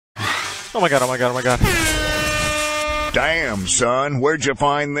Oh my god, oh my god, oh my god. Damn, son, where'd you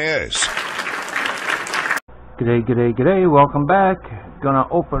find this? G'day, g'day, g'day. Welcome back. Gonna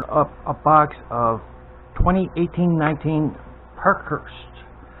open up a box of 2018-19 Parkhurst.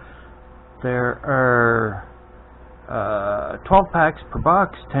 There are 12 packs per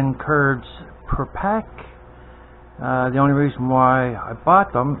box, 10 cards per pack. The only reason why I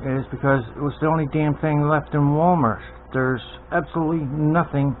bought them is because it was the only damn thing left in Walmart. There's absolutely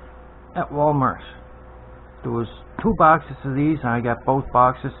nothing at Walmart. There was 2 boxes of these, and I got both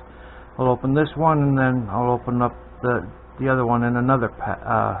boxes. I'll open this one, and then I'll open up the other one in another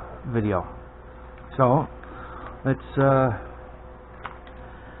video. So let's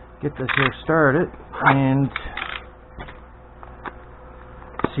get this here started and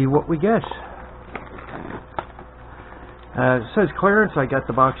see what we get. It says clearance. I got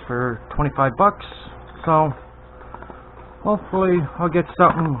the box for 25 bucks, so hopefully I'll get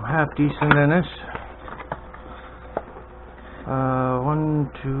something half decent in it.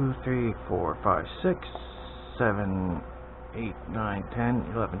 1, 2, 3, 4, 5, 6, 7, 8, 9, 10,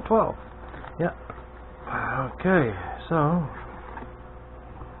 11, 12. Yeah. Okay, so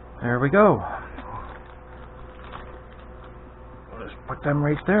there we go. Let's put them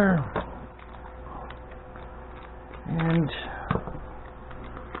right there. And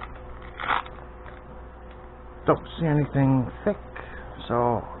don't see anything thick,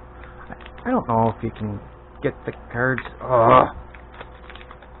 so I don't know if you can get the cards.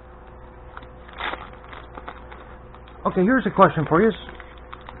 Okay, here's a question for you.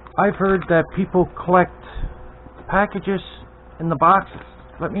 I've heard that people collect the packages in the boxes.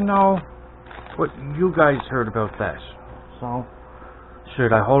 Let me know what you guys heard about that. So,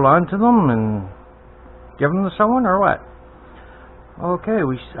 should I hold on to them and give them to someone or what? Okay,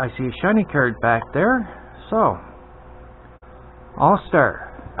 I see a shiny card back there. So,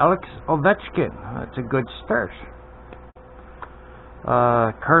 All-Star, Alex Ovechkin. That's a good start.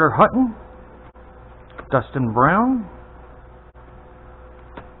 Carter Hutton, Dustin Brown,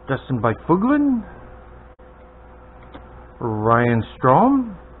 Dustin Byfuglien, Ryan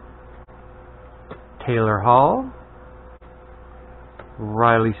Strome, Taylor Hall,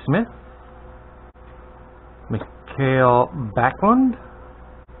 Riley Smith, Mikhail Backlund,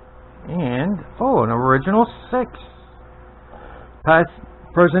 and an original 6. Past,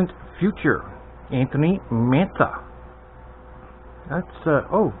 present, future, Anthony Mantha. That's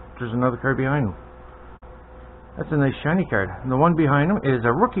there's another card behind him. That's a nice shiny card. And the one behind him is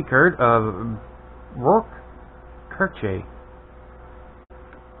a rookie card of Rourke Kirche.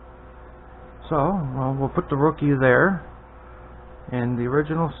 So, we'll put the rookie there. And the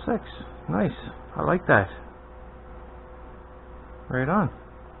original 6. Nice. I like that. Right on.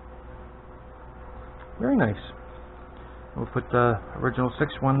 Very nice. We'll put the original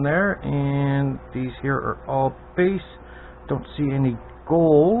 6 one there. And these here are all base. Don't see any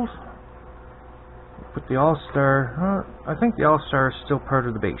gold. Put the All-Star. I think the All-Star is still part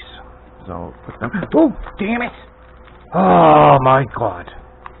of the base. So put them. Oh, damn it! Oh my God!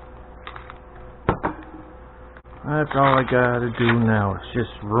 That's all I gotta do now. Is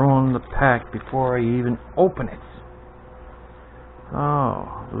just ruin the pack before I even open it.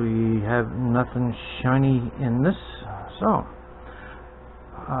 Oh, we have nothing shiny in this. So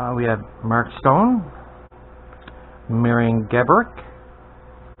we have Mark Stone, Marian Gaborik,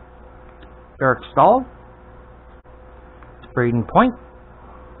 Eric Stahl, Braden Point,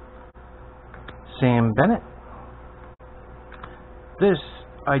 Sam Bennett. This,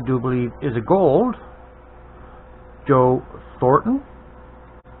 I do believe, is a gold. Joe Thornton,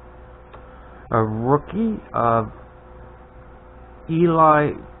 a rookie of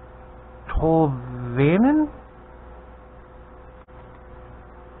Eli Tolvanen,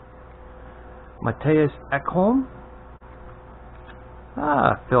 Matthias Ekholm,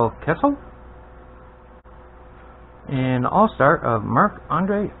 Phil Kessel, and All-Star of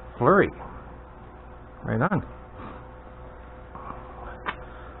Marc-Andre Fleury. Right on.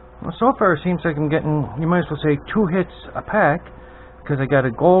 Well, so far it seems like I'm getting, you might as well say, 2 hits a pack, because I got a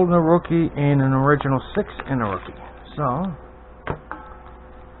gold in a rookie and an original 6 in a rookie. So,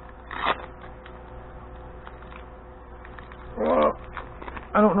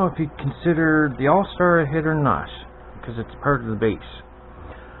 I don't know if you consider the All-Star a hit or not, because it's part of the base.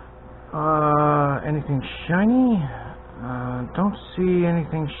 Anything shiny? Don't see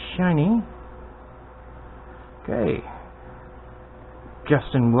anything shiny. Okay.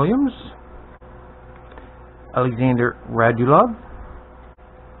 Justin Williams, Alexander Radulov,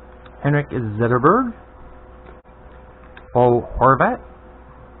 Henrik Zetterberg, Bo Horvat,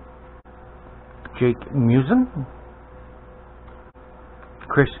 Jake Musin,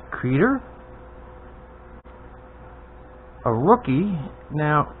 Chris Creeder. A rookie.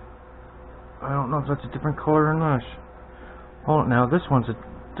 Now, I don't know if that's a different color or not. Hold it now. This one's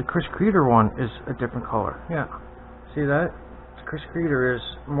the Chris Creeder one is a different color. Yeah. See that? The Chris Creeder is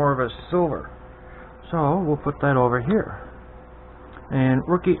more of a silver. So we'll put that over here. And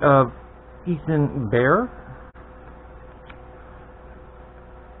rookie of Ethan Bear.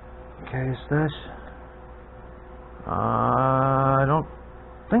 Okay, is this? I don't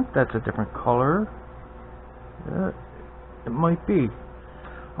think that's a different color. It might be.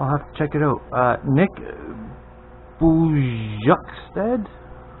 I'll have to check it out. Nick Bujakstead.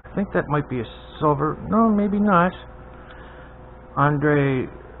 I think that might be a silver. No, maybe not. Andre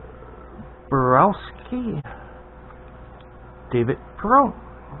Borowski. David Perron.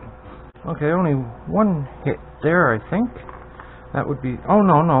 Okay, only one hit there, I think. That would be... Oh,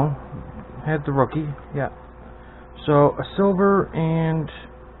 no. Had the rookie. Yeah. So, a silver and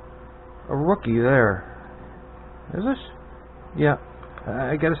a rookie there. Is this? Yeah.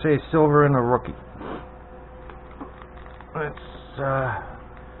 I gotta say silver and a rookie. Let's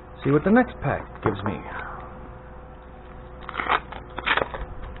see what the next pack gives me.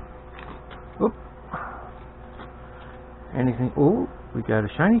 Oop. Anything? Oh, we got a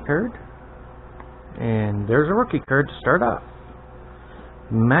shiny card. And there's a rookie card to start off.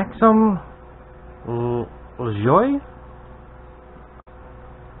 Maxim Lejoy.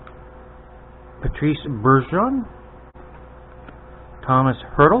 Patrice Bergeron. Thomas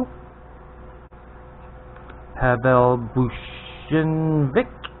Hurdle. Pavel Buchnevich.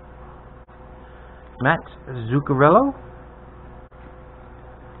 Matt Zuccarello.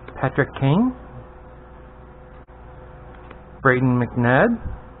 Patrick Kane. Braden McNabb.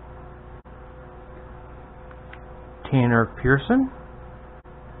 Tanner Pearson.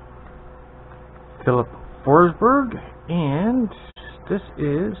 Philip Forsberg. And this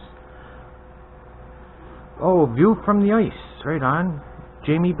is... Oh, View from the Ice. Right on.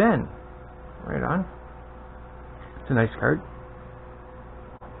 Jamie Benn. Right on. It's a nice card.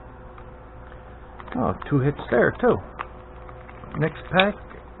 Oh, 2 hits there, too. Next pack.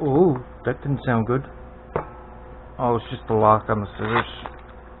 Oh, that didn't sound good. Oh, it's just the lock on the scissors.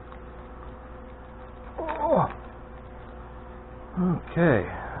 Oh. Okay.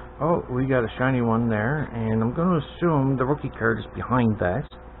 Oh, we got a shiny one there, and I'm going to assume the rookie card is behind that.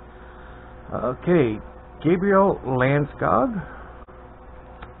 Okay. Gabriel Landskog.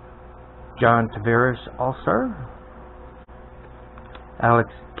 John Tavares All-Star. Alex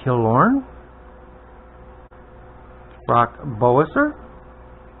Killorn. Brock Boeser.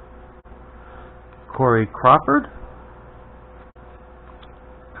 Corey Crawford.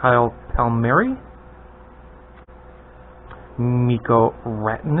 Kyle Palmieri. Mikko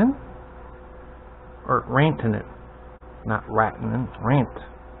Rantanen. Or Rantanen. Not Rantanen. Rant.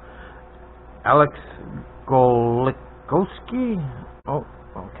 Alex Goligoski. Oh,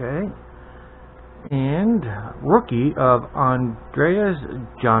 okay. And rookie of Andreas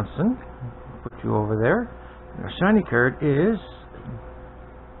Johnson. Put you over there. And our shiny card is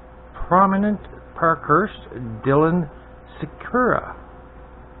Prominent Parkhurst Dylan Sikura.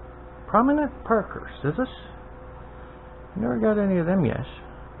 Prominent Parkhurst, is this? Never got any of them yet.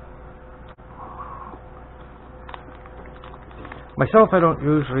 Myself, I don't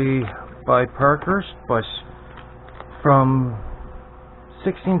usually buy Parkhurst, but from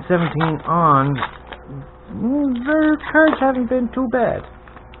 16, 17 on, their cards haven't been too bad.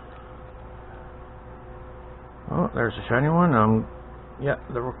 Oh, there's a shiny one. Yeah,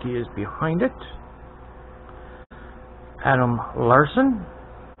 the rookie is behind it. Adam Larson.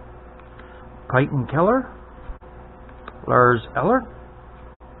 Peyton Keller. Lars Eller.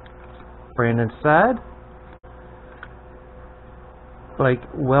 Brandon Saad. Blake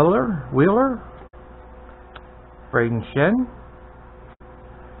Wheeler. Braden Shen.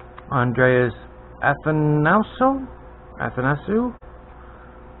 Andreas Athanasiou.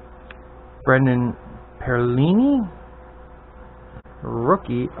 Brendan Perlini.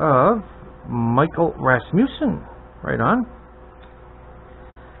 Rookie of Michael Rasmussen. Right on.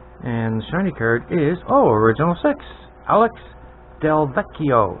 And the shiny card is, original 6. Alex Del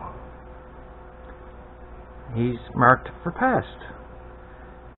Vecchio. He's marked for past.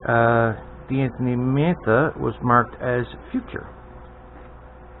 D'Anthony Mantha was marked as future.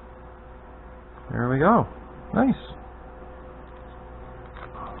 There we go. Nice.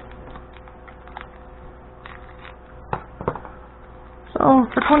 So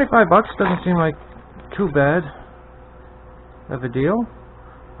for $25, doesn't seem like too bad of a deal.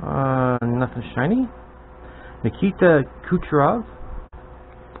 Nothing shiny. Nikita Kucherov.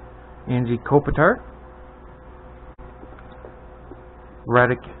 Andy Kopitar.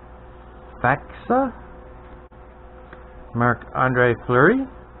 Radek Faksa, Marc-Andre Fleury,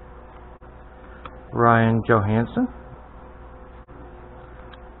 Ryan Johansson,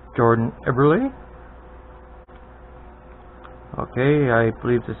 Jordan Eberle. Okay, I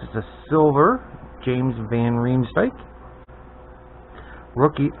believe this is a silver, James Van Riemsdyk.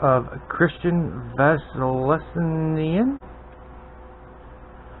 Rookie of Christian Vasilesnian.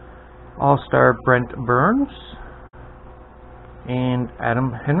 All-Star Brent Burns. And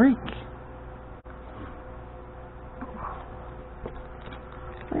Adam Henrique.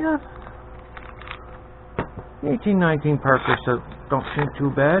 Yeah. 1819 Parkhurst don't seem too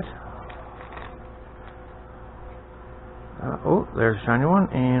bad. Oh, there's a shiny one,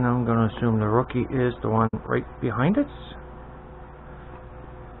 and I'm going to assume the rookie is the one right behind it.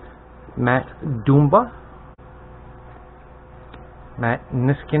 Matt Dumba, Matt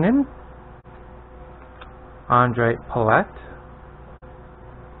Niskanen, Andre Palat,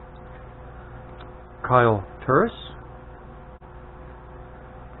 Kyle Turris,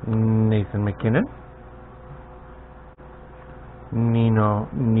 Nathan McKinnon, Nino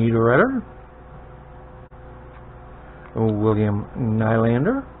Niederreiter, William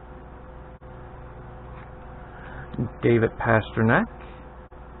Nylander, David Pasternak,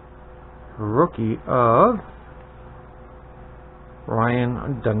 rookie of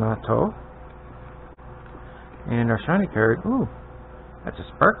Ryan Donato, and our shiny card, ooh, that's a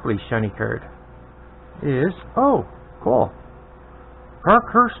sparkly shiny card, is, oh, cool,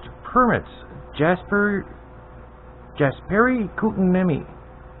 Parkhurst Permits, Jasperi Kutanemi.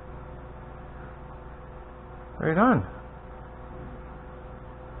 Right on.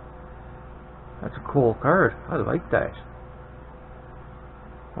 That's a cool card. I like that.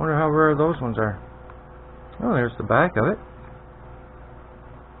 Wonder how rare those ones are. Oh, there's the back of it.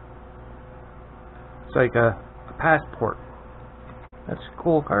 It's like a passport. That's a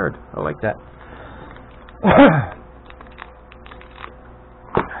cool card. I like that.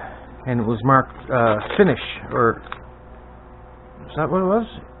 And it was marked finish, or is that what it was?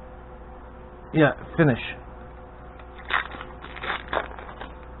 Yeah, finish.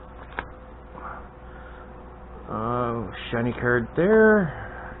 Shiny card there.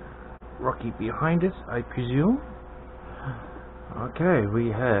 Rookie behind it, I presume. Okay, we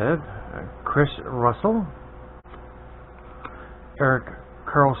have Chris Russell, Eric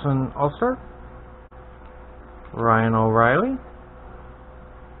Carlson Ulster, Ryan O'Reilly,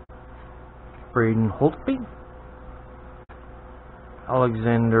 Braden Holtby,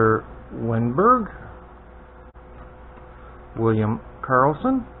 Alexander Wenberg, William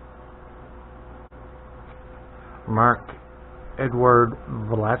Carlson, Mark Edward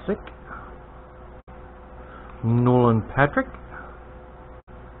Vlasic, Nolan Patrick.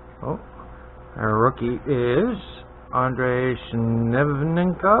 Oh, our rookie is Andrei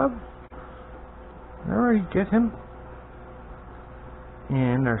Shnevenkov. I already get him.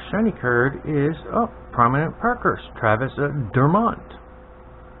 And our shiny card is, oh, prominent Parkhurst, Travis Dermont.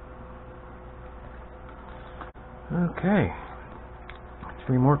 Okay,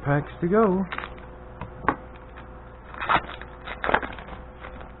 3 more packs to go.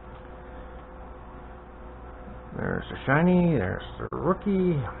 There's a shiny, there's the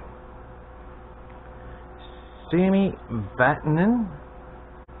rookie. Sammy Vatanen,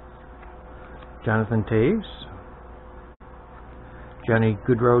 Jonathan Taves, Johnny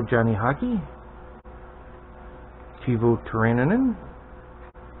Goodrow, Johnny Hockey, Teuvo Teravainen,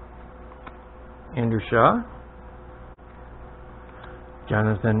 Andrew Shaw,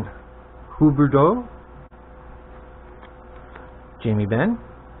 Jonathan Huberdeau, Jamie Benn,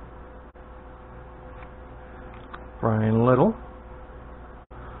 Brian Little.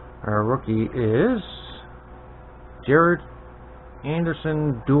 Our rookie is Jared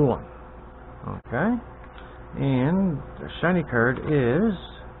Anderson Doolin. Okay. And the shiny card is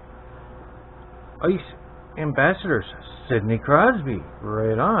Ice Ambassadors, Sidney Crosby.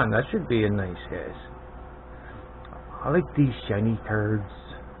 Right on. That should be a nice hit. I like these shiny cards.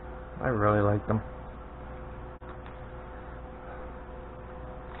 I really like them.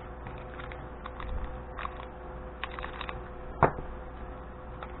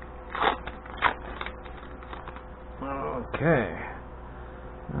 Okay.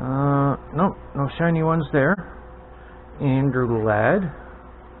 Nope, no shiny ones there. Andrew Ladd,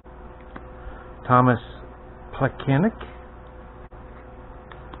 Thomas Plekanec,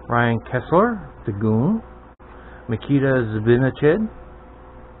 Ryan Kessler, the Goon, Mikita Zbinached, Alex Kirkwood, silver of Brad Marchand, Parkhurst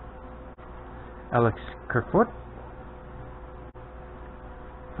rookie of Warren Fogle, Ryan O'Reilly, Braden Holtby, Alexander Wenberg, Jamie Benn, Brian Little. Our rookie is Jared Anderson Doolin. Okay. The shiny card is Ice Ambassadors, Sidney Crosby.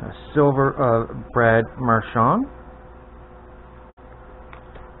 Right on. That should be a nice hit. I like these shiny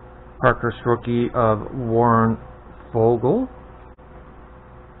cards. I really like them.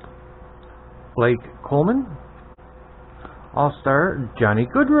 Blake Coleman, All-Star Johnny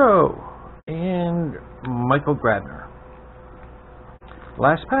Goodrow, and Michael Grabner.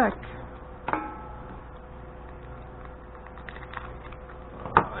 Last pack.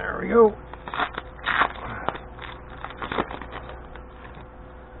 There we go.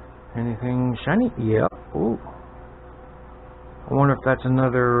 Anything shiny? Yep. Ooh. I wonder if that's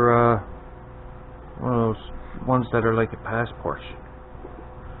another one of those ones that are like a passport.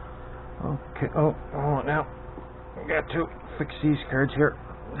 Okay. Oh, now I got to fix these cards here.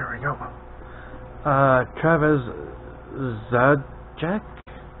 There we go. Travis Zajac,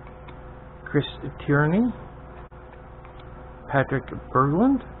 Chris Tierney, Patrick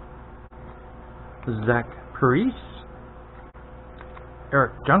Berglund, Zach Parise,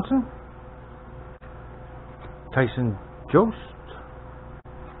 Eric Johnson, Tyson Jost,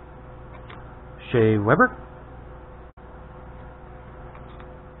 Shea Weber,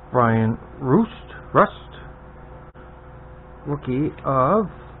 Brian Rust, rookie of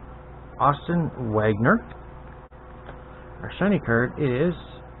Austin Wagner. Our shiny card is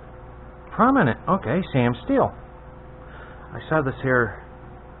prominent. Okay, Sam Steele. I saw this here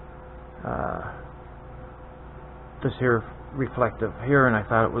reflective here, and I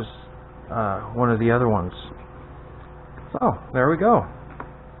thought it was one of the other ones. So there we go.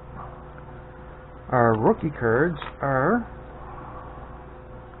 Our rookie cards are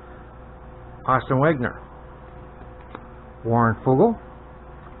Austin Wagner, Warren Fogle,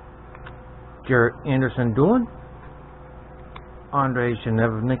 Jarrett Anderson-Doolin, Andrei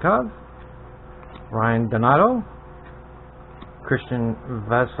Shinevnikov, Ryan Donato, Christian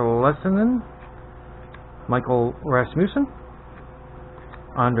Vasilevsinen, Michael Rasmussen,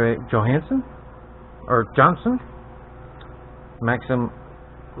 Andre Johnson, Maxim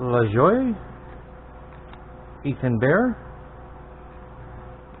Lajoie, Ethan Bear,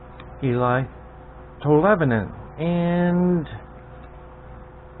 Eli Tolavanen, and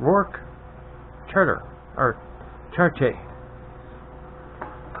Rourke Charche.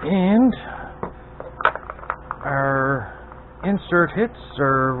 And our insert hits,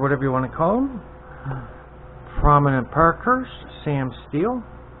 or whatever you want to call them: prominent Parkhurst, Sam Steele;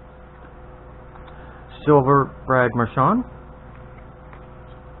 silver, Brad Marchand;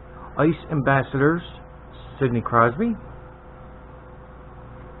 ice ambassadors, Sidney Crosby;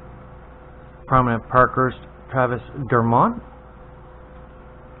 prominent Parkhurst, Travis Dermont;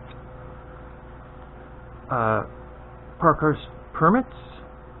 Parkhurst permits,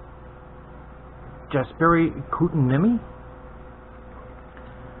 Jesperi Kootenemi;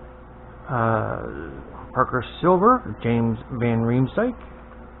 Parkhurst silver, James Van Riemsdyk;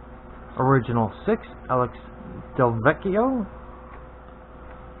 original 6, Alex Delvecchio;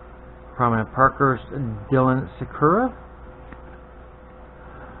 prominent Parkhurst, Dylan Sakura;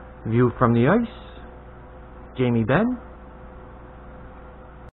 view from the ice, Jamie Benn;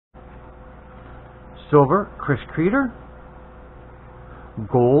 silver, Chris Creeder;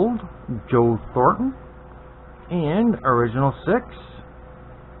 gold, Joe Thornton; and original 6,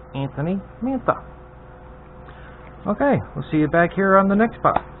 Anthony Mantha. Okay, we'll see you back here on the next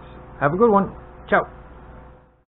box. Have a good one. Ciao.